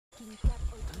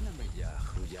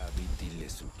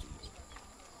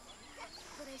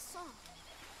But I saw.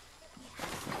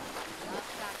 Not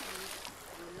that please.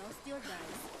 You lost your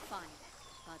dice, fine.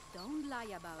 But don't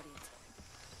lie about it.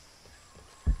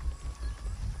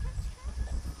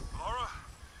 Laura,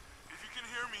 if you can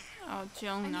hear me. Oh,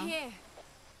 Jonah. I'm here.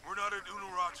 We're not at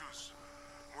Unuratu's.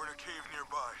 We're in a cave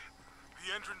nearby.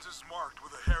 The entrance is marked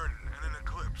with a heron and an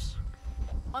eclipse.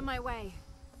 On my way.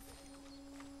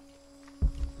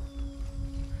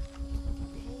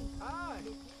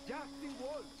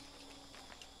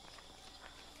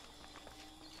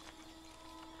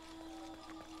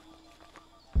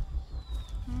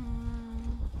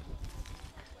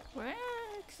 Where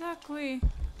exactly?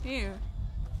 Here.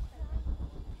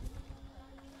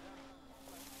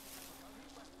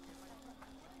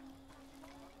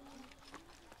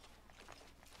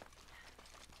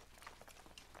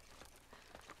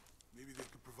 Maybe they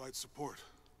could provide support.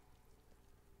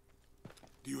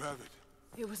 Do you have it?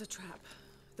 It was a trap.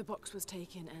 The box was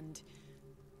taken and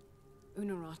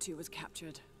Unuratu was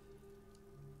captured.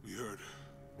 We heard.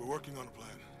 We're working on a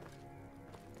plan.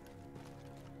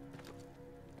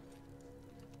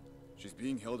 She's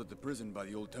being held at the prison by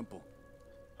the old temple.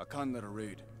 Hakan led a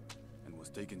raid, and was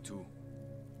taken too.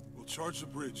 We'll charge the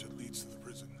bridge that leads to the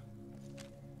prison.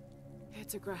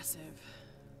 It's aggressive.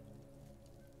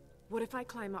 What if I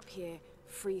climb up here,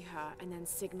 free her, and then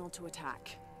signal to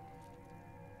attack?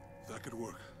 That could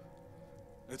work.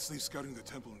 Let's leave scouting the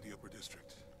temple in the upper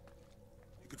district.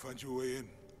 You could find your way in.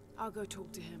 I'll go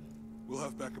talk to him. We'll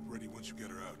have backup ready once you get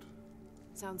her out.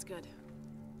 Sounds good.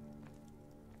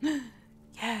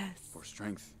 Yes. For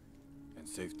strength and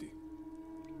safety.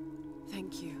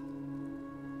 Thank you.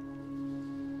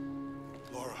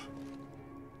 Laura.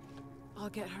 I'll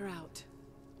get her out.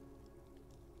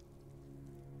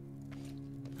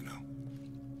 I know.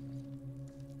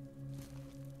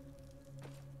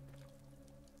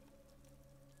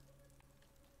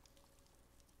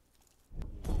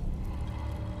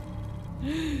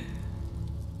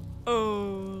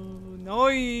 Oh,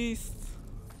 nice.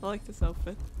 I like this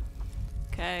outfit.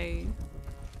 Okay.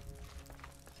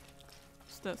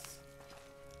 What's this?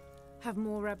 Have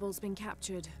more rebels been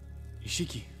captured?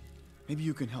 Ishiki, maybe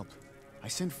you can help. I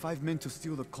sent 5 men to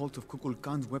steal the cult of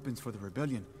Kukulkan's weapons for the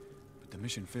rebellion, but the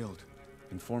mission failed.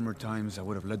 In former times, I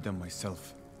would have led them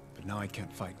myself, but now I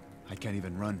can't fight. I can't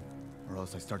even run, or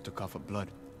else I start to cough up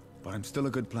blood. But I'm still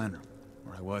a good planner,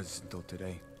 or I was until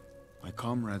today. My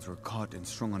comrades were caught and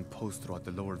strung on posts throughout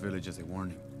the lower village as a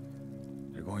warning.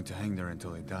 They're going to hang there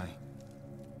until they die.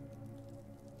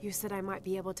 You said I might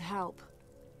be able to help.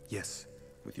 Yes,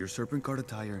 with your serpent guard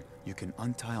attire, you can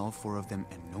untie all 4 of them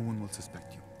and no one will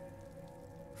suspect you.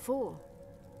 4?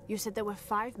 You said there were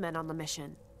 5 men on the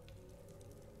mission.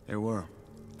 There were.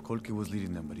 Kolki was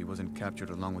leading them, but he wasn't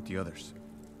captured along with the others.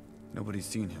 Nobody's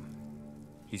seen him.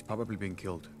 He's probably been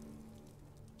killed.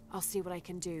 I'll see what I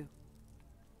can do.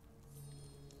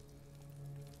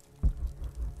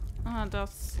 Ah,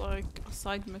 that's like a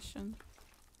side mission.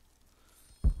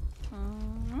 Where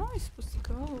am I supposed to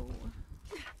go?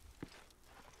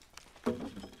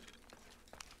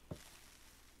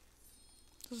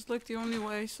 This is like the only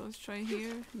way, so let's try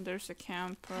here. There's a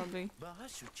camp, probably.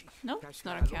 No, it's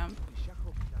not a camp.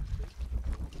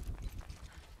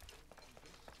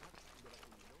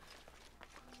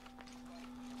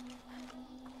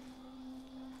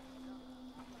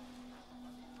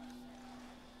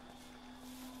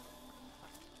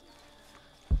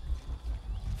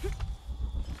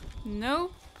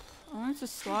 Nope. I want to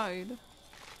slide.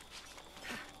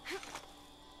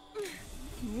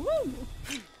 Woo!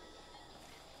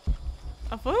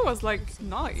 I thought it was like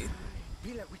night,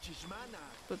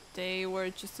 but they were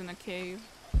just in a cave.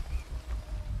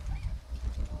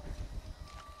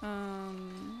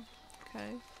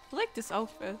 Okay. I like this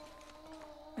outfit,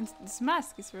 and this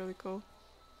mask is really cool.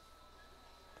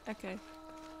 Okay.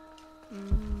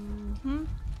 You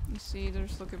see,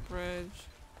 there's like a bridge.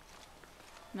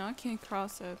 No, I can't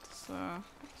cross it, so I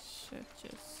should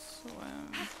just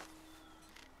swim.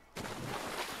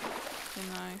 Can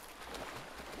I?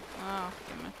 Oh,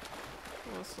 damn it.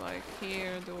 It was like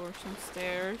here, there were some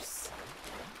stairs.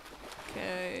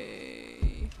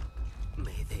 Okay.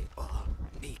 May they all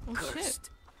be cursed. Shit.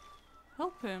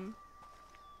 Help him.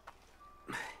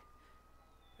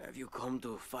 Have you come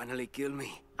to finally kill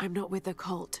me? I'm not with the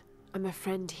cult. I'm a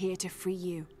friend here to free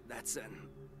you. That's an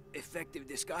effective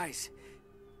disguise.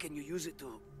 Can you use it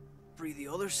to free the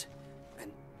others?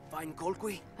 And find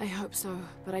Kolkwi? I hope so,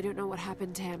 but I don't know what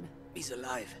happened to him. He's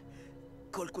alive.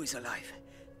 Kolkwi's alive.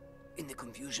 In the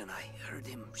confusion, I heard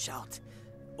him shout,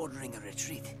 ordering a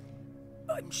retreat.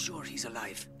 I'm sure he's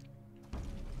alive.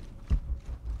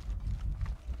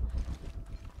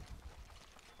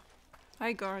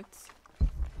 Hi, guards.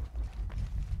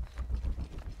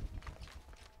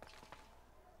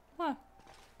 What?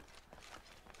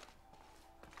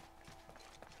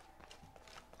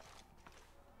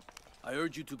 I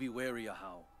urge you to be wary,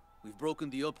 Ahau. We've broken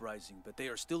the uprising, but they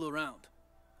are still around.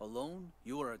 Alone,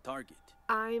 you are a target.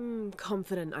 I'm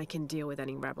confident I can deal with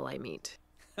any rebel I meet.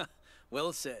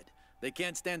 Well said. They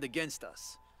can't stand against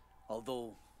us.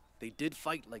 Although, they did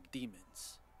fight like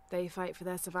demons. They fight for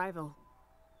their survival.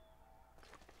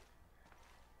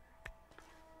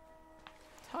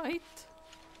 Tight.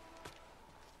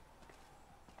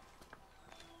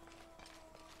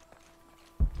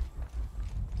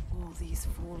 All these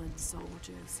fallen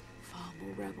soldiers, far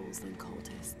more rebels than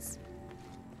cultists.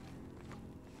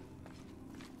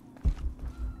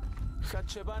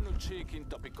 Hatchebanu chikin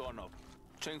topikonov.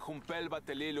 Chenjumpel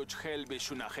batelilo chhel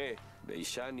bishunaje.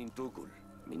 Beishan in Tukul.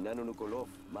 Minano Nukolov,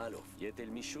 Malov. Yetel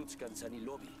Mishuts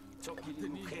Kansanilobi. Chokili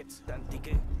Mujet,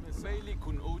 Tantike. Bailey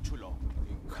kun uchulo.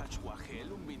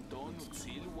 Hachwahel un binton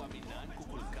utzil waminan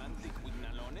kukulkantik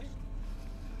wignalone.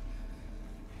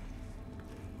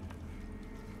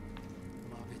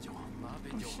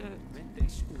 Oh, shit.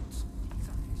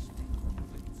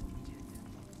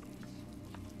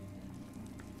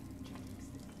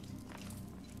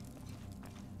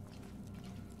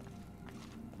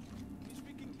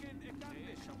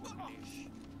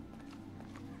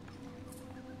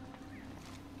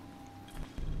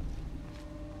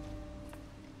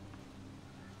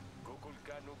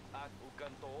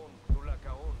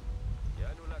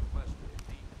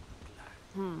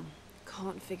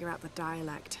 Can't figure out the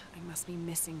dialect. I must be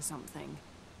missing something.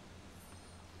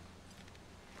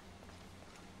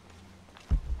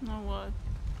 Now what?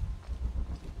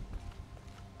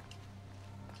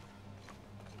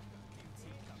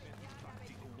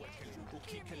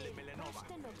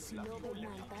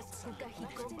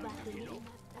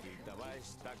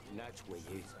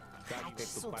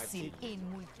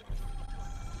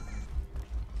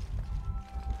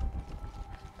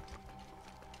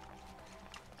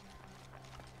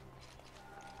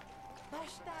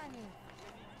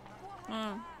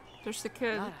 Oh, there's the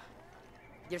kid. Lara,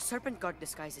 your serpent guard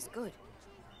disguise is good.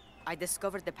 I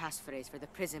discovered the passphrase for the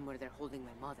prison where they're holding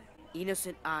my mother.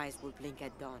 Innocent eyes will blink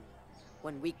at dawn,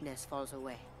 when weakness falls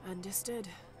away. Understood.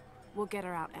 We'll get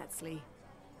her out, Etzli.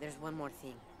 There's one more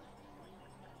thing.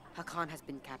 Hakan has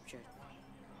been captured.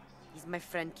 He's my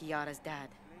friend Kiara's dad.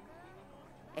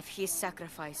 If he is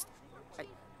sacrificed,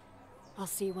 I'll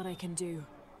see what I can do.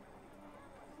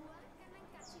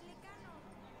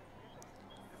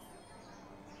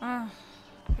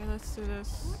 Okay, let's do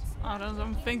this. I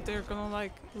don't think they're gonna,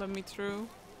 like, let me through.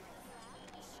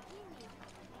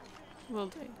 Will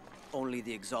they? Only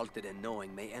the exalted and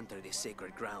knowing may enter this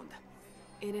sacred ground.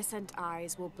 Innocent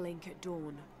eyes will blink at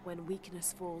dawn when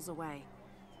weakness falls away.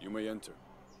 You may enter.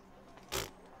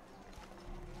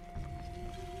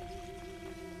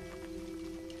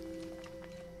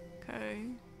 Okay.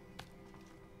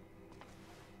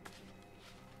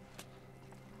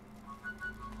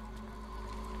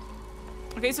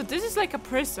 Okay, so this is like a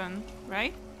prison,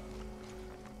 right?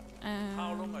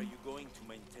 How long are you going to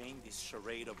maintain this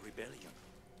charade of rebellion?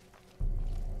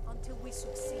 Until we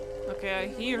succeed. Okay, I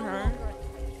hear her.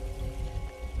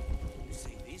 You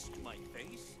say this to my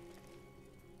face?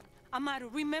 Amaru,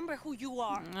 remember who you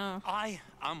are. No. I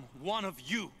am one of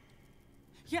you.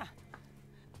 Yeah.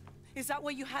 Is that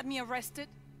why you had me arrested?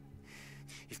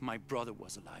 If my brother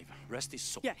was alive, rest his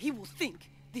soul. Yeah, he will think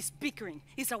this bickering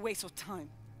is a waste of time.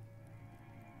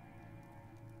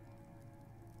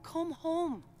 Come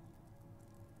home.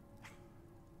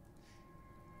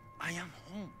 I am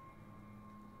home.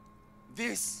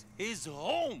 This is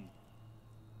home.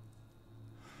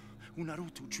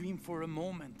 Unarutu, dream for a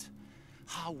moment.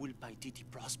 How will Paititi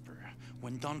prosper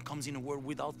when dawn comes in a world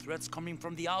without threats coming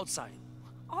from the outside?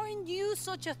 Aren't you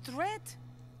such a threat?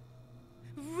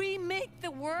 Remake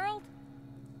the world?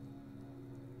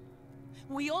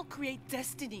 We all create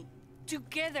destiny,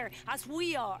 together as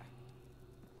we are.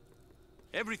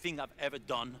 Everything I've ever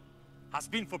done has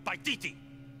been for Paititi.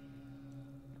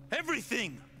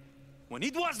 Everything! When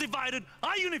it was divided,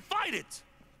 I unified it!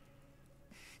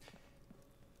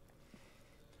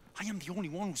 I am the only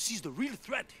one who sees the real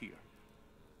threat here.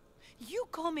 You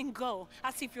come and go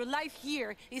as if your life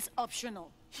here is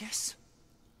optional. Yes.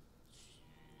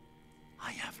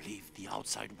 I have lived the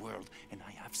outside world, and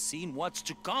I have seen what's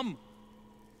to come.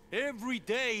 Every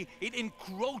day, it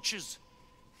encroaches.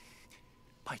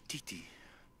 Paititi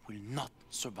will not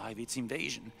survive its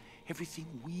invasion. Everything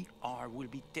we are will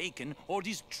be taken or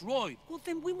destroyed. Well,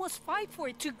 then we must fight for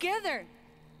it together,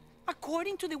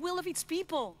 according to the will of its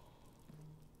people.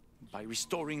 By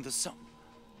restoring the sun.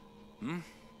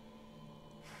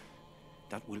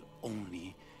 That will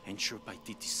only ensure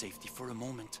Paititi's safety for a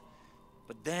moment.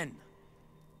 But then,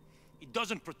 it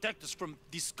doesn't protect us from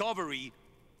discovery,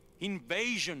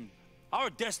 invasion. Our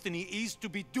destiny is to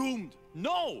be doomed.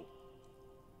 No!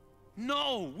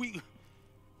 No, we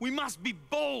must be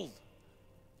bold,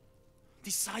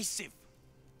 decisive.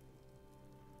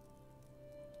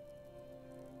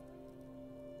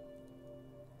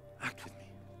 Act with me.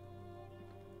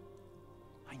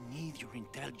 I need your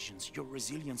intelligence, your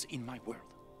resilience in my world.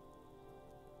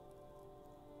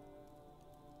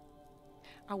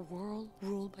 A world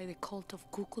ruled by the cult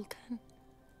of Kukulkan?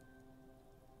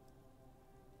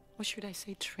 Or should I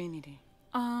say Trinity?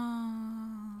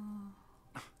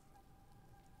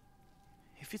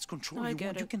 If it's control you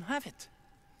want, you can have it.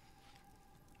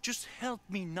 Just help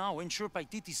me now ensure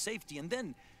Paititi's safety, and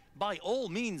then, by all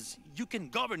means, you can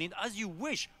govern it as you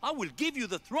wish. I will give you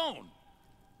the throne.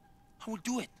 I will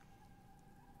do it.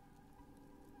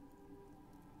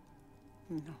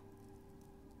 No.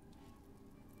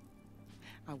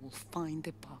 I will find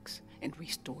the box and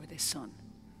restore the sun.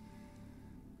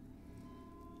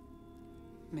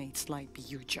 May its light be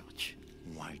your judge.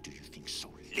 Why do you think so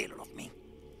little of me?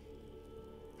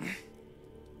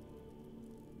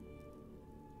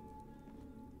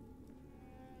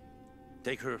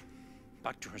 Take her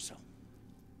back to her cell.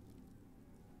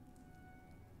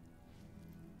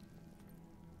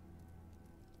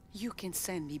 You can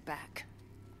send me back,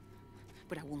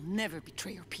 but I will never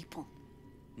betray your people.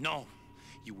 No,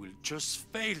 you will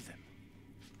just fail them.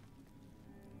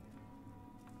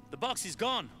 The box is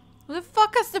gone. Who the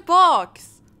fuck has the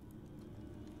box?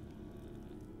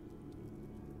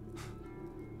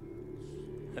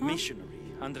 A missionary,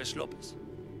 Andres Lopez.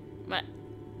 What?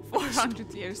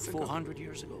 400 years ago. 400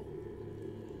 years ago.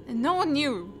 And no one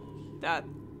knew that.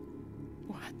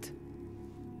 What?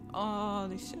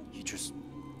 Holy shit. You just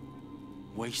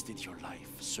wasted your life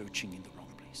searching in the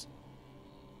wrong place.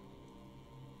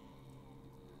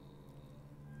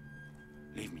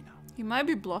 Leave me now. He might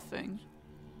be bluffing.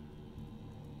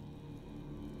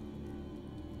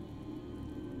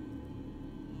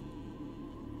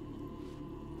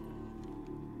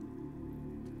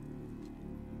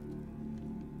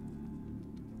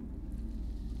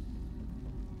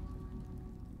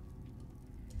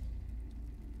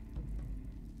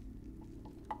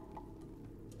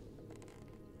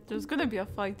 There's gonna be a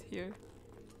fight here.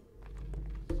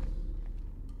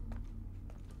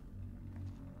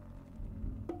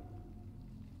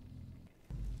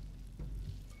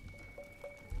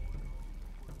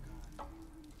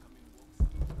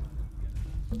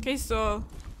 Okay, so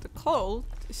the cult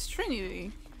is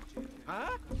Trinity.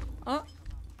 Huh? Oh.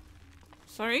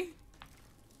 Sorry?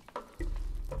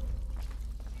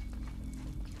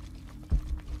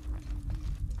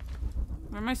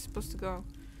 Where am I supposed to go?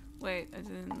 Wait, I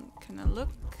didn't... Can I look?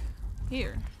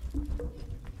 Here.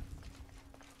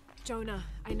 Jonah,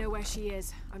 I know where she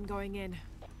is. I'm going in.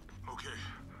 Okay,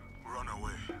 we're on our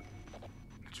way.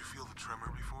 Did you feel the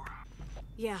tremor before?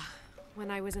 Yeah,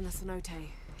 when I was in the cenote.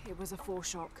 It was a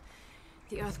foreshock.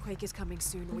 The earthquake is coming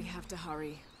soon. We have to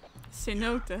hurry.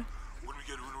 Cenote. When we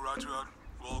get Unuratu out,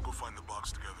 we'll all go find the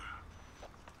box together.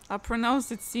 I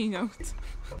pronounced it C-note.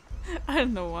 I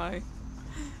don't know why.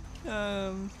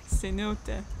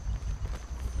 Cenote.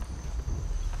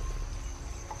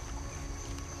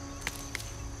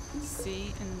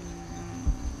 C and...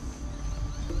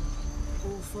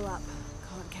 All full up.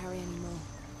 Can't carry anymore.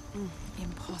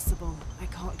 Impossible. I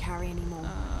can't carry anymore.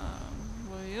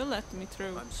 Will you let me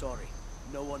through? I'm sorry.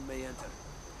 No one may enter.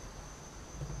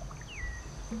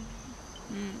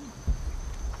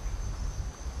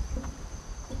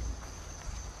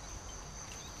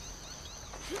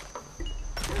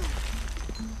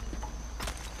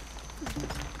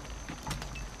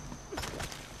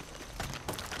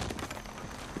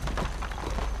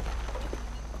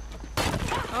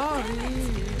 Oh, yeah.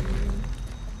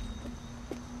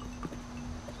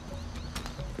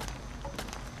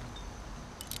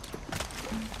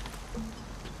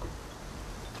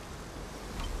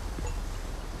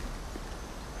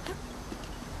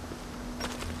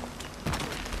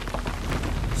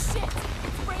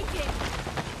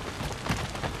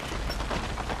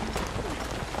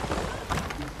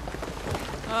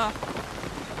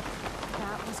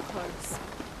 That was close.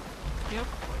 Yep,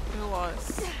 it was.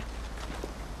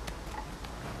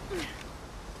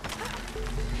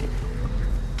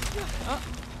 Oh.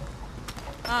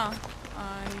 Ah,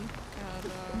 I got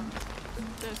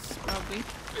this probably.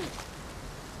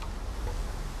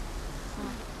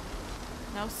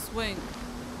 Now swing.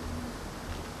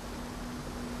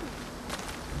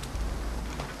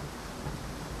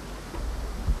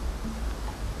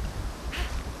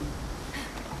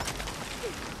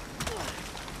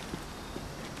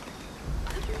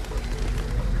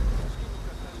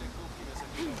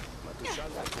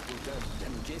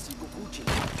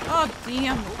 Oh,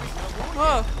 damn.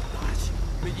 Oh.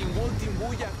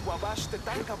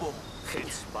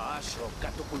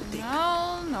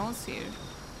 No, no one's here.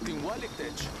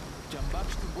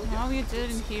 No, you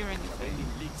didn't hear anything.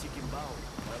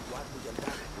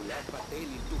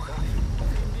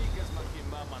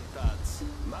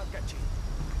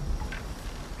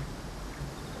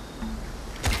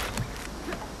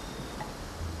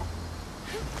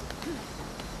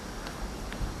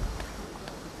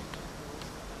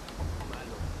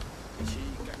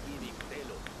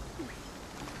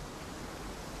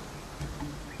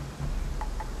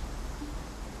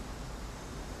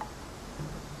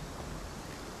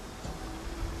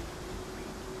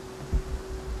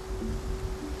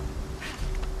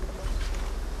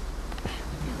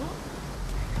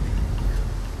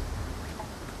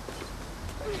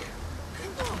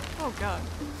 Oh god.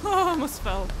 Oh, I almost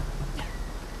fell.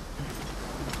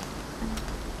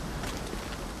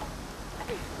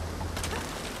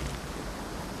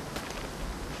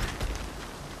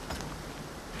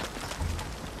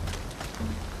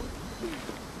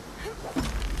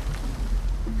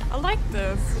 I like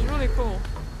this. It's really cool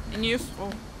and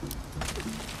useful.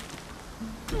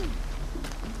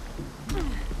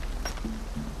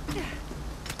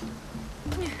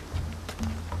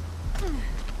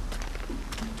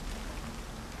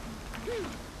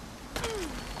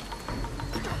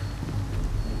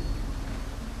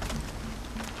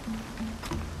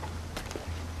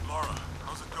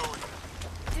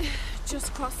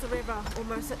 Just crossed the river,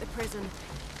 almost at the prison.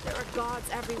 There are guards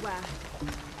everywhere.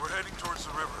 We're heading towards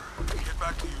the river. Get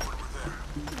back to you when we're there.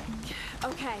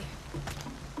 Okay.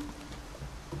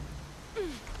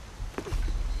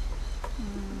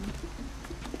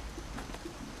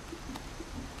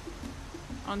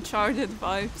 Uncharted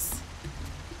vibes.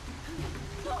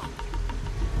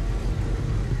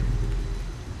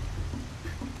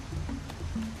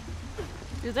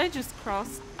 Did I just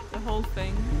cross the whole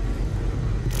thing?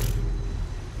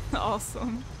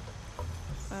 Awesome.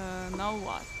 Now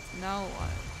what? Now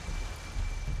what?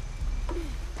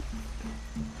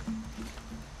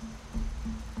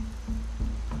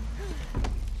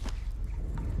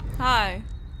 Hi.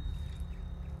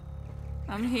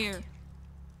 I'm here.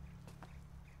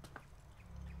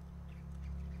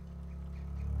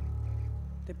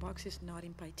 The box is not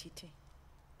in Paititi.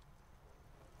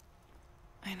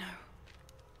 I know.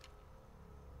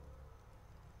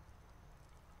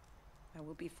 I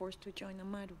will be forced to join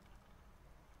Amaru.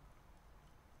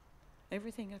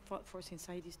 Everything I fought for since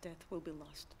Aidi's death will be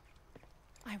lost.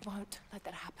 I won't let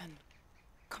that happen.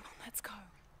 Come on, let's go.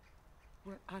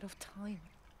 We're out of time.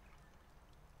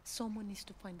 Someone needs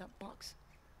to find that box.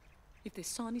 If the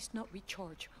sun is not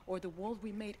recharged, or the world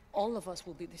we made, all of us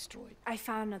will be destroyed. I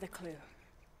found another clue.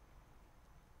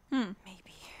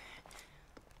 Maybe.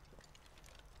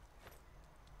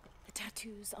 The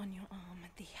tattoos on your arm,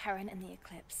 the heron and the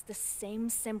eclipse, the same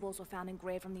symbols were found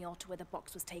engraved on the altar where the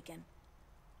box was taken.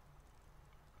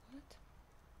 What?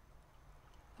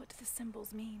 What do the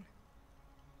symbols mean?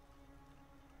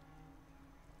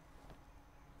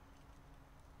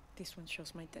 This one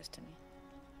shows my destiny.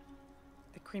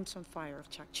 The crimson fire of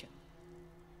Chakchin.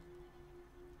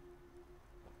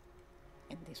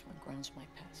 And this one grounds my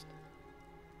past.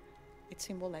 It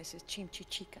symbolizes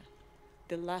Chimchichica,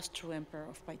 the last true emperor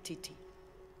of Paititi.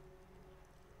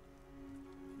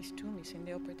 His tomb is in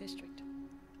the upper district.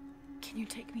 Can you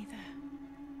take me there?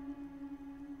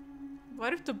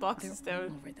 What if the box is there? All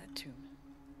over that tomb.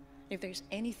 If there's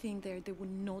anything there, they would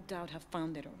no doubt have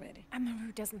found it already.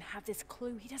 Amaru doesn't have this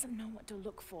clue. He doesn't know what to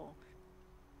look for.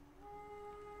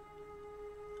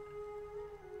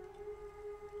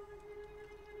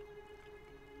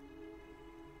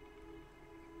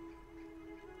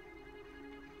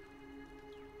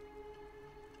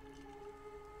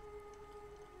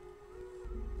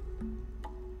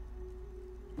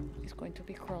 He's going to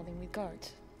be crawling with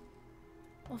guards.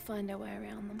 We'll find our way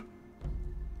around them.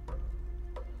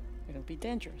 It'll be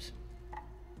dangerous.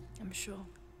 I'm sure.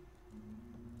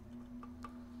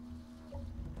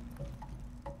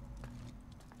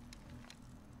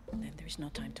 Then there's no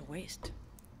time to waste.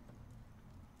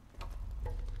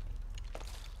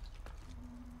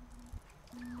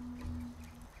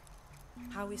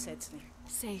 How is Edsley?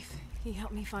 Safe. He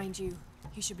helped me find you.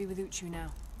 He should be with Uchu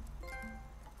now.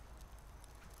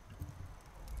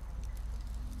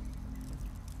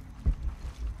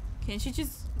 Can't she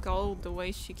just go the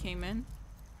way she came in?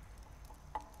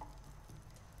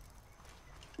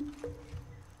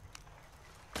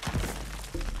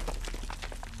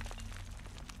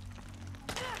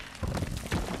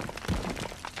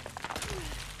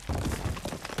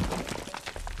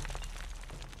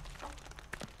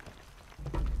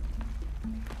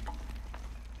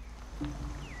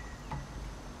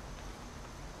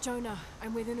 Jonah,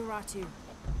 I'm with Unuratu.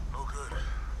 Oh, good.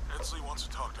 Edsley wants to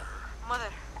talk to her. Mother,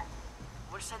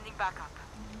 we're sending backup.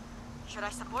 Should I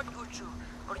support Uchu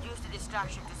or use the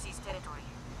distraction to seize territory?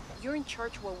 You're in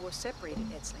charge while we're separated,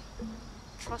 Edsley.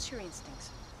 Trust your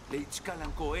instincts.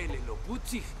 Leitskalankoele lo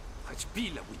putzig,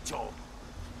 hachpila wicho.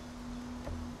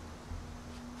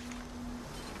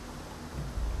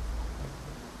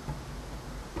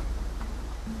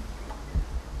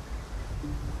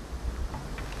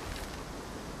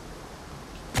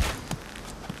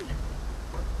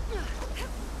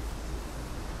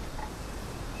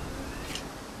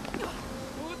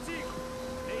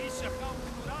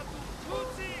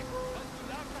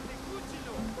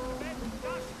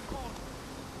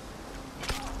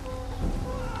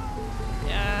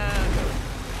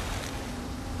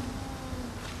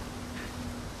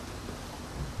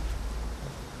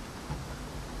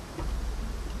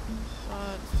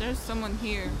 There's someone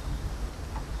here.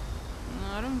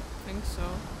 No, I don't think so.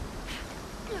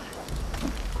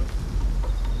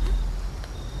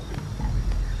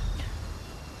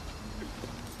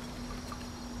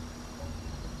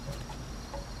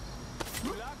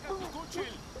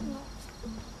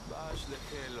 Bash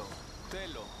lehelo,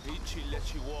 telo, ichi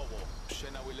lechiwowo,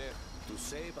 shenawile, Tu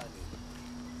sebani.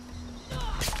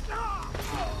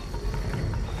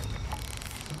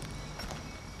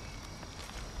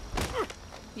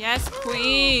 Yes,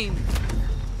 queen.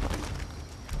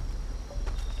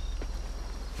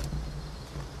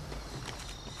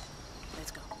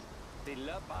 Let's go.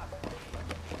 Dilapa.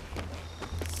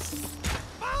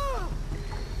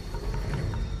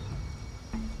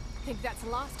 Think that's the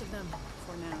last of them.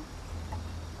 For now.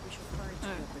 We should fire to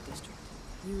the upper district.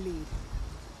 You lead.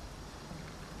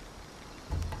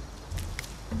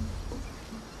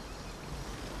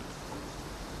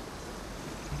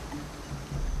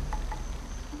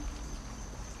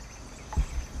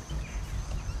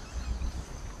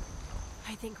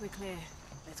 I think we're clear.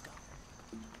 Let's go.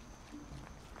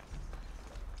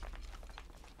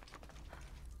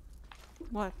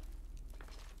 What?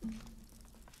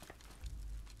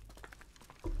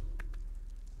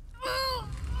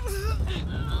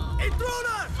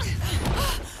 Intruder!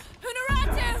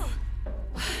 Unuratu!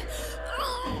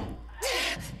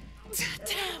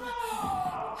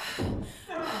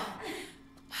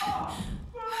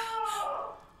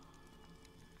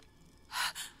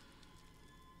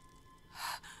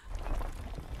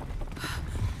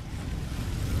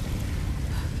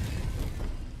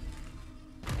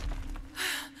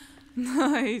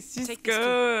 Nice, she's Take this key.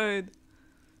 good.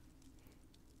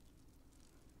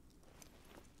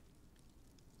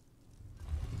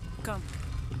 Come.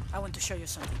 I want to show you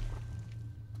something.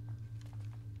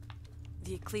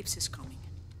 The eclipse is coming.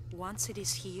 Once it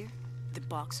is here, the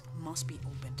box must be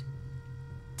opened.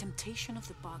 Temptation of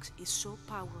the box is so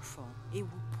powerful, it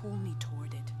will pull me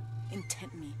toward it and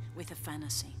tempt me with a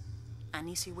fantasy, an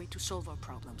easy way to solve our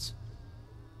problems.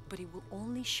 But it will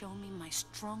only show me my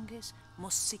strongest,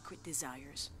 most secret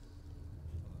desires.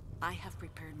 I have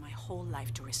prepared my whole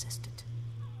life to resist it.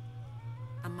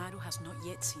 Amaru has not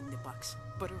yet seen the box,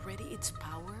 but already its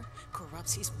power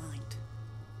corrupts his mind.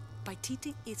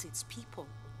 Paititi is its people,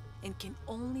 and can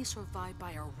only survive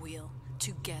by our will,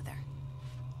 together.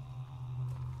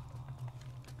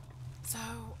 So,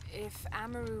 if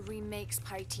Amaru remakes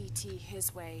Paititi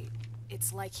his way,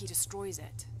 it's like he destroys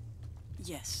it.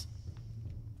 Yes.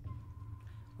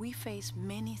 We face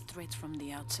many threats from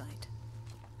the outside,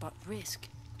 but risk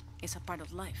is a part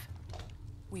of life.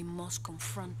 We must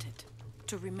confront it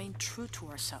to remain true to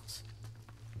ourselves.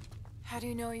 How do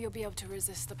you know you'll be able to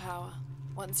resist the power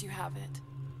once you have it?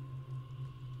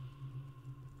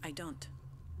 I don't.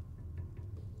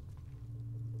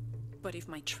 But if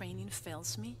my training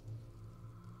fails me,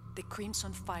 the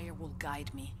Crimson Fire will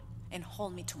guide me and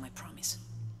hold me to my promise.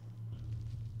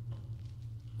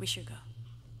 We should go.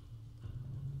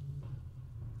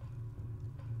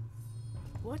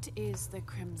 What is the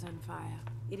Crimson Fire?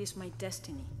 It is my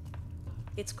destiny.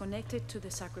 It's connected to the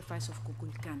sacrifice of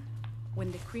Kukulkan.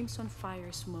 When the Crimson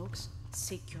Fire smokes,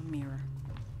 seek your mirror.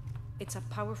 It's a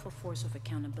powerful force of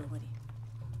accountability.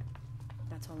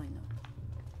 That's all I know.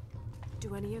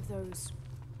 Do any of those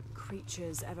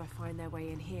creatures ever find their way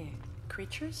in here?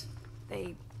 Creatures?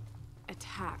 They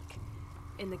attack.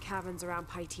 In the caverns around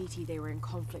Paititi, they were in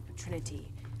conflict with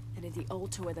Trinity. And at the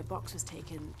altar where the box was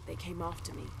taken, they came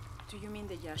after me. Do you mean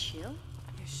the Yashil?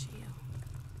 Yashil.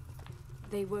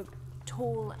 They were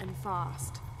tall and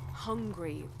fast,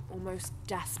 hungry, almost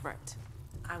desperate.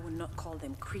 I would not call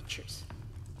them creatures.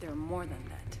 They're more than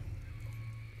that.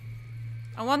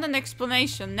 I want an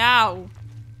explanation now.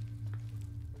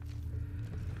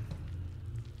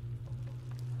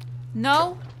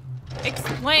 No?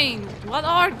 Explain. What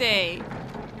are they?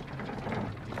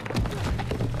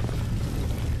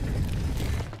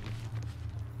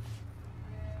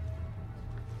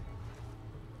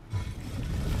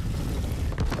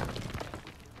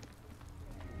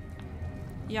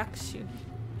 Yakshil.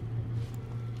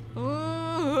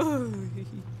 Ooh.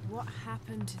 What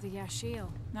happened to the Yashil?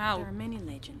 Now. There are many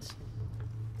legends.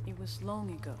 It was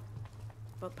long ago,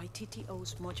 but Paititi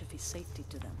owes much of his safety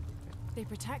to them. They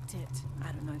protect it.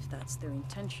 I don't know if that's their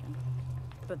intention,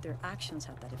 but their actions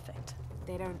have that effect.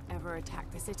 They don't ever attack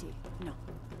the city. No.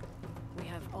 We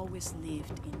have always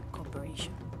lived in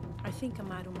cooperation. I think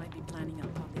Amaru might be planning a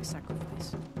public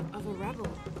sacrifice. Of a rebel.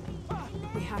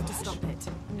 We have to stop it.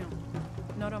 No,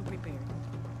 not unprepared.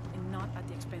 And not at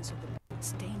the expense of the...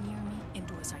 Stay near me and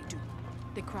do as I do.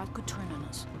 The crowd could turn on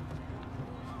us.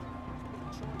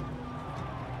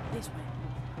 This way.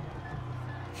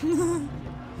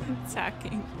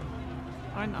 Attacking.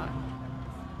 Or not.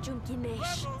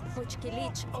 Junkinesh,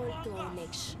 Hochkilich,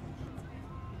 Oldonesh.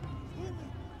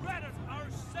 Threaten our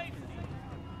safety,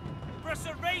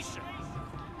 preservation.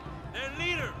 Their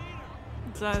leader,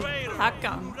 traitor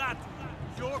Hakan. Muratu,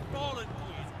 your fallen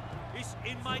queen, is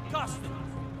in my custody.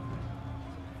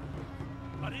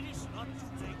 But it is not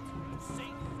too late to be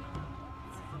safe.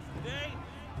 Today,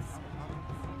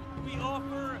 we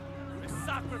offer a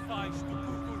sacrifice to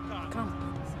Kukulkan. Come.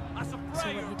 As a See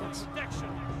prayer what he for does.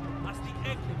 protection as the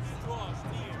eclipse draws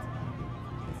near.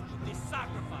 This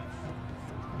sacrifice,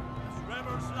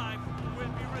 Trevor's life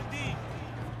will be redeemed.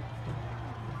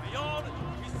 May all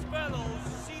his fellows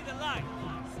see the light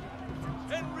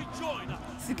and rejoin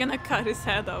us. Is he gonna cut his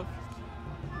head off?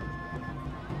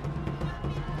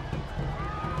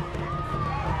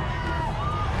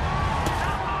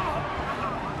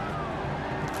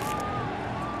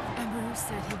 Amaru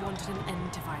said he wanted an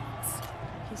end to violence.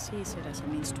 He sees it as a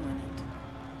means to an end.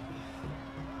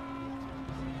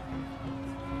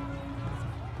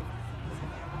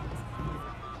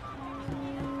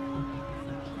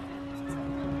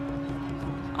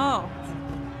 Oh.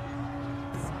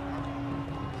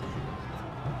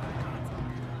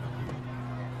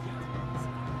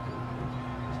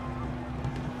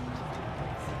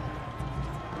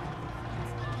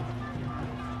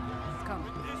 Come.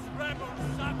 This rebel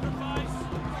sacrifice.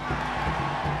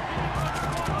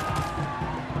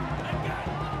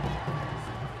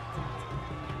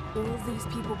 All these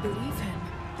people believe him.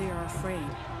 They are afraid,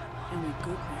 and with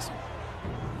good reason.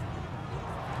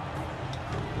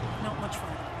 Not much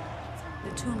farther.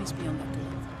 The tomb is beyond that door.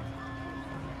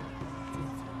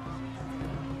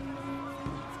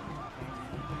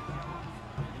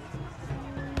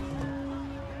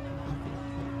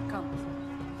 Come.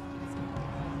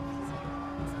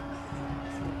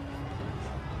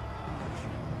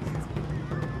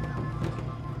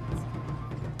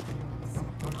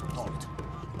 Halt.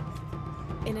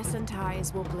 Innocent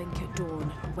eyes will blink at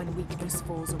dawn when weakness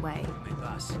falls away. Me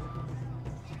pass.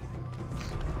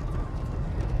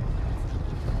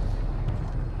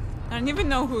 I don't even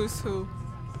know who's who.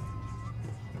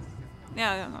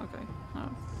 Yeah, okay. No.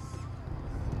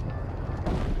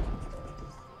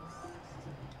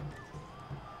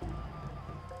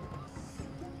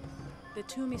 The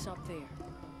tomb is up there,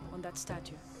 on that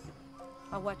statue.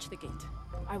 I'll watch the gate.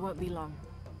 I won't be long.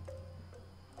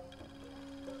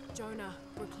 Jonah,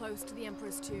 we're close to the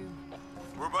Emperor's tomb.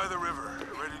 We're by the river,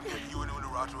 ready to get you and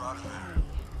Unuratu out of there.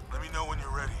 Let me know when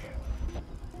you're ready.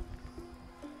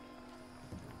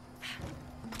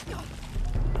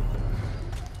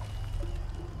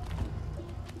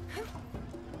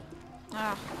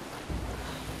 Ah.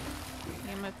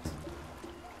 Damn it.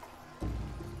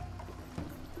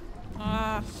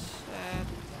 Ah, shit.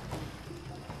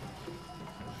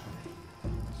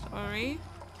 Sorry.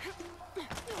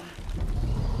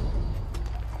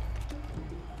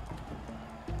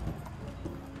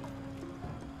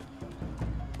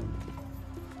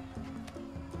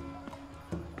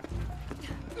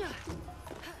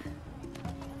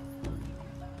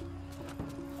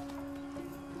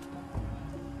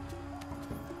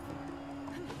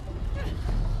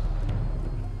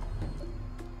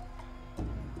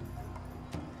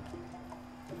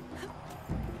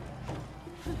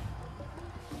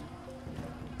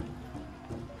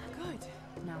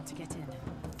 To get in.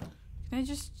 Can I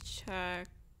just check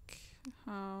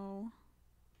how...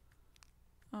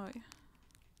 Oh yeah.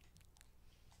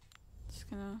 Just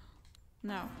gonna...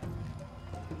 No.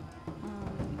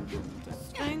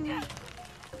 This thing...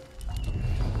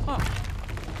 Oh!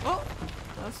 Oh!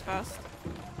 That was fast.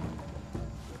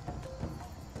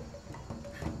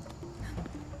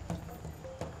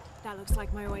 That looks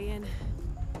like my way in.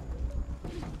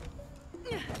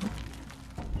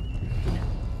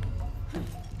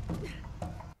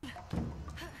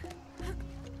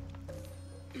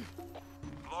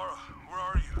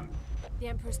 The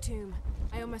Emperor's tomb.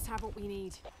 I almost have what we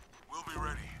need. We'll be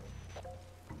ready.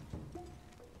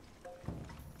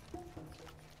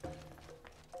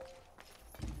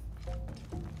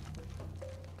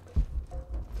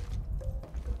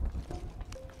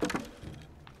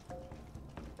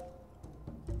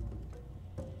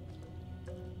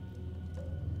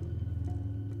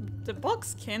 The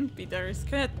box can't be there, it's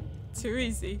kinda too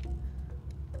easy.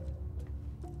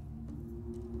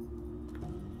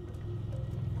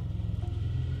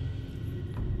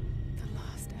 The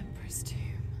last Emperor's tomb.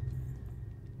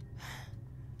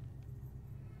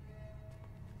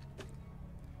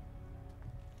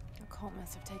 The cult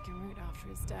must have taken root after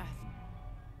his death.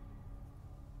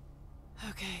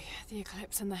 Okay, the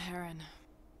Eclipse and the Heron.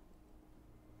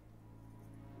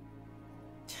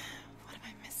 What am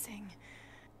I missing?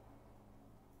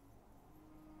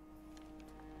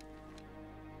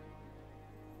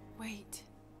 Wait,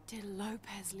 did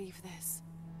Lopez leave this?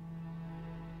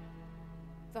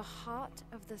 The heart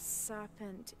of the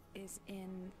serpent is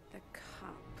in the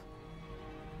cup.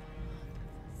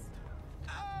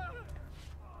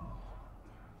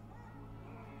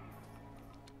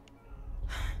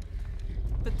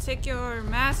 But take your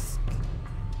mask.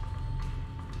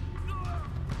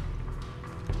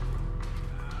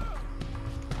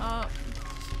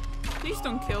 Please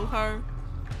don't kill her.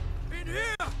 In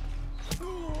here!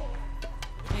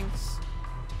 Thanks.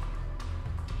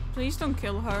 Please don't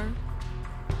kill her.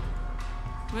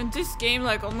 In this game,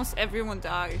 like, almost everyone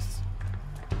dies.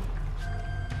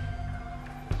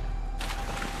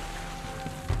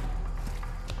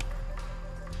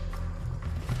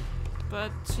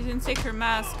 But she didn't take her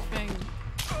mask thing.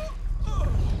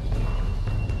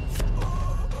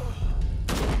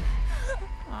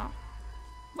 Oh.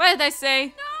 What did I say?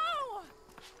 No!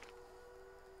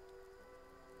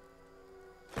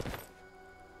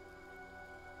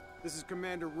 This is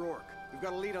Commander Rourke. We've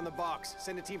got a lead on the box.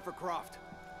 Send a team for Croft.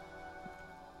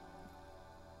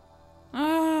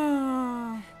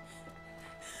 Ah.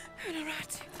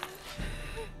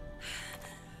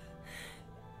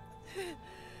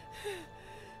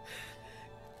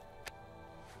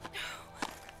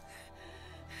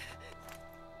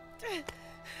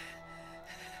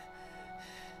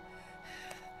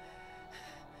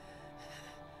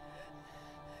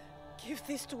 Give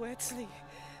this to Etzli.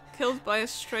 Killed by a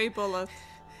stray bullet.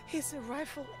 He's a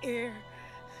rightful heir.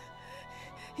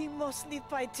 He must lead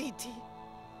by Titi.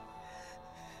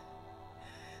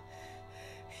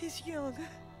 He's young,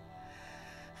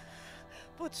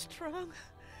 but strong.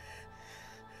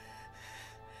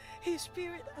 His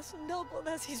spirit as noble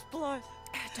as his blood.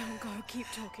 Don't go, keep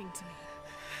talking to me.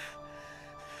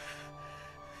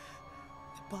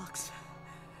 The box,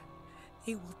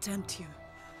 it will tempt you.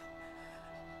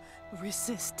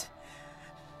 Resist.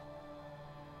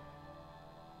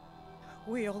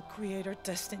 We all create our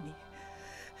destiny.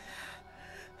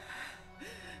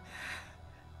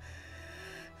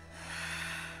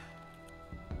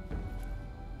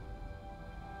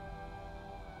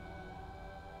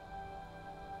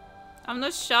 I'm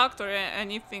not shocked or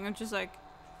anything, I'm just like,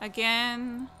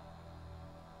 again.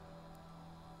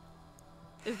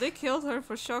 If they killed her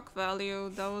for shock value,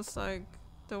 that was like,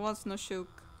 there was no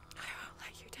shook. I won't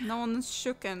let you down. No one is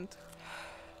shooked.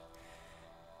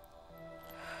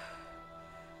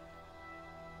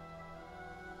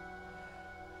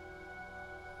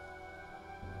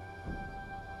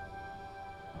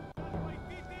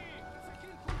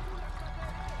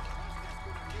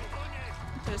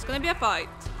 There's gonna be a fight.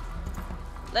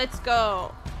 Let's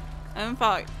go and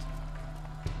fight.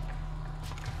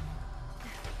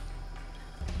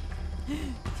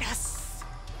 Yes!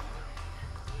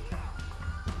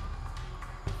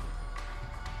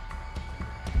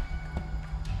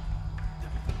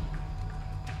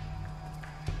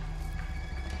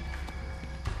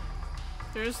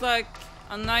 There's like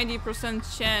a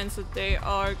 90% chance that they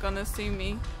are gonna see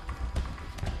me.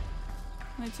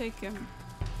 I take him.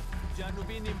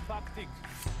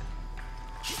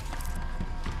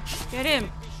 Get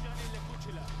him!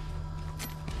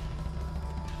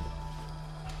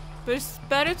 But it's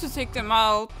better to take them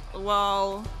out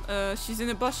while she's in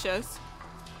the bushes.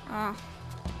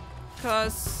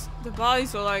 Because the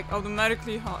bodies are like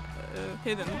automatically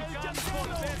hidden.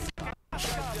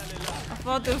 I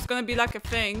thought there was gonna be like a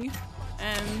thing,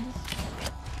 and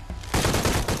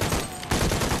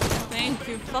thank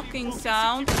you fucking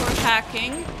Sound for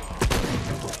hacking.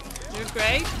 You're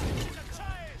great.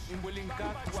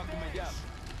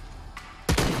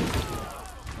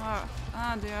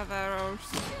 They have arrows.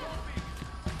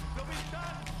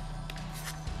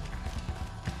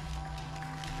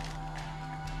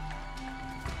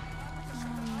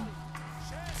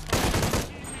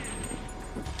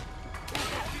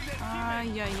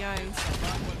 ay, ay.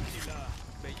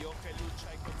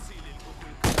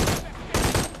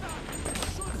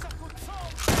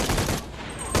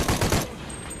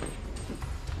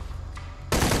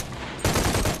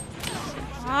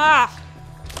 Ah!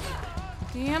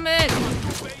 Damn it!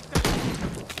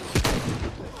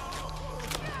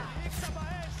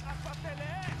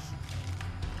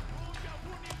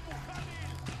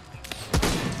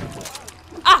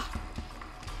 Ah!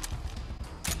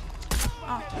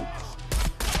 Ah.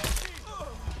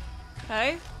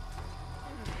 Okay.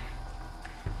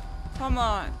 Come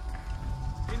on.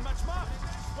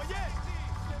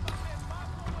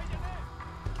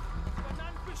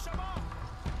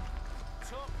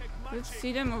 Let's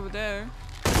see them over there.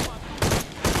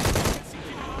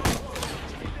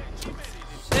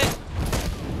 Shit.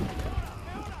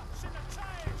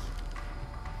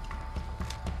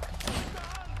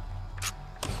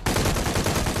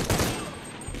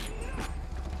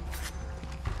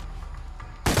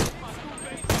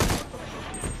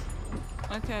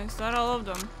 Okay, is that all of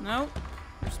them? No?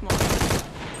 There's more.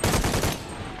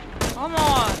 Come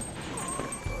on!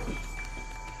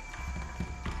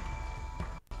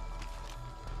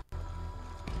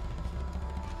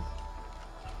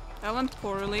 That went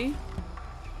poorly.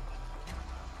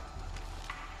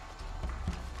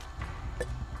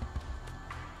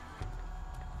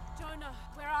 Jonah,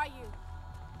 where are you?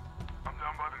 I'm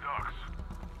down by the docks.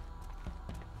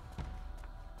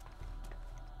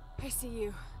 I see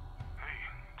you. Hey,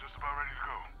 just about ready to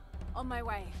go. On my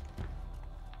way.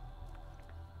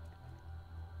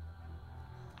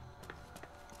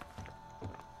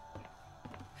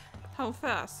 How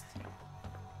fast?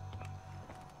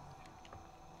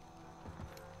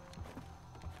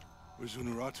 Where's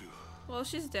Unuratu? Well,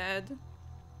 she's dead.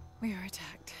 We were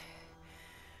attacked.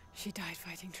 She died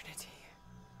fighting Trinity.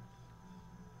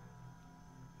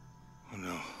 Oh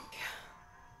no.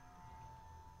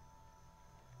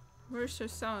 Where's her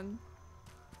son?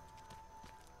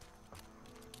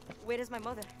 Where is my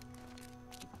mother?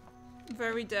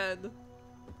 Very dead.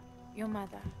 Your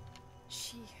mother.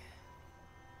 She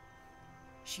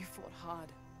fought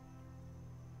hard.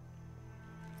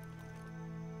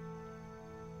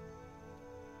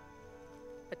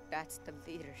 But that's the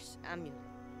leader's amulet.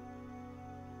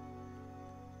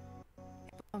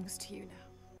 It belongs to you now.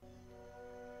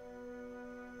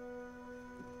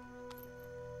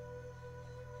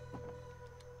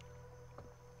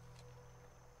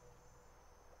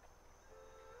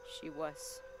 She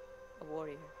was a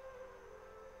warrior.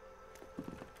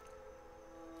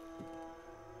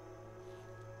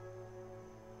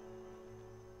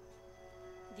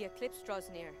 The eclipse draws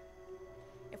near.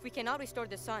 If we cannot restore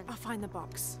the sun... I'll find the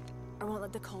box. I won't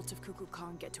let the cult of Kukul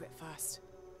Khan get to it first.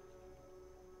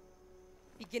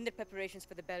 Begin the preparations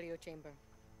for the burial chamber.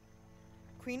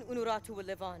 Queen Unuratu will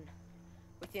live on,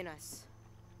 within us.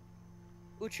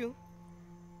 Uchu,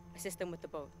 assist them with the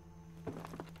boat.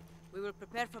 We will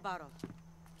prepare for battle.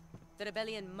 The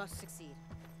rebellion must succeed.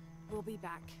 We'll be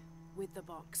back with the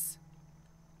box.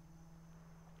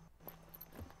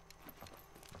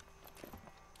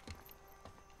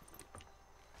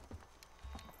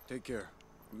 Take care.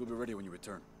 We will be ready when you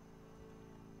return.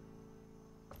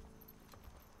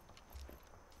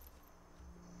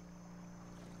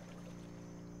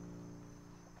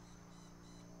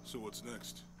 So what's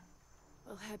next?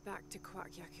 We'll head back to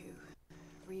Kwak Yaku,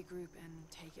 regroup and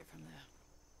take it from there.